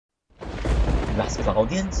Last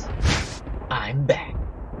Cloudians, I'm back.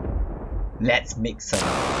 Let's make some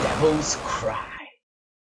devils cry.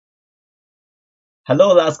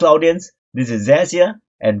 Hello Last Cloudians, this is Zaz here,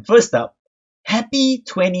 and first up, Happy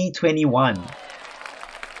 2021.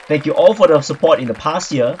 Thank you all for the support in the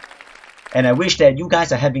past year, and I wish that you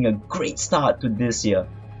guys are having a great start to this year.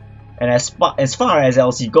 And as far as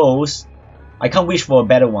LC goes, I can't wish for a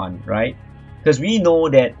better one, right? Because we know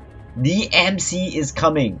that DMC is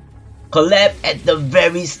coming. Collab at the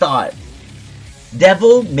very start.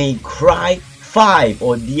 Devil May Cry 5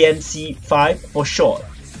 or DMC 5 for short.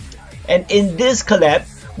 And in this collab,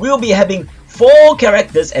 we'll be having 4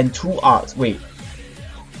 characters and 2 arcs. Wait,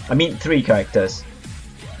 I mean 3 characters.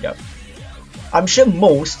 Yep. I'm sure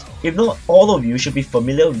most, if not all of you, should be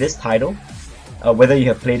familiar with this title, whether you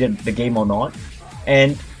have played the game or not.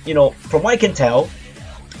 And you know, from what I can tell,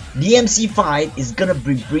 DMC 5 is gonna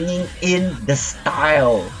be bringing in the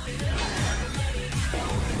style.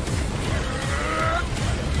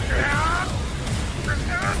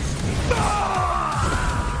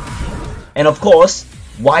 And of course,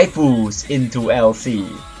 waifus into LC.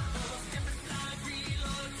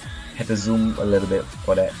 Had to zoom a little bit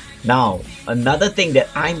for that. Now, another thing that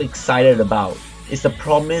I'm excited about is the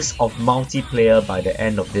promise of multiplayer by the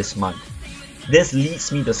end of this month. This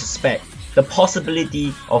leads me to suspect the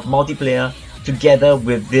possibility of multiplayer together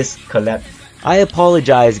with this collab. I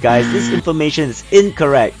apologize guys, this information is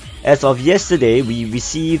incorrect. As of yesterday, we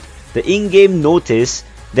received the in-game notice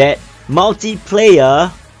that multiplayer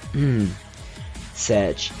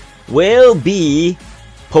will be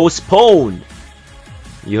postponed.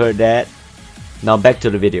 You heard that? Now back to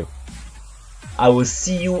the video. I will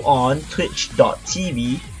see you on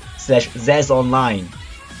twitch.tv/ZazOnline.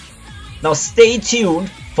 Now stay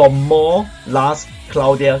tuned for more Last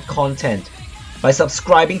Cloudia content by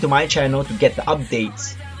subscribing to my channel to get the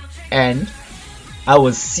updates. And I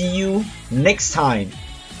will see you next time.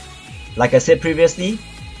 Like I said previously,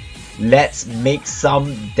 let's make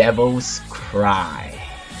some devils cry.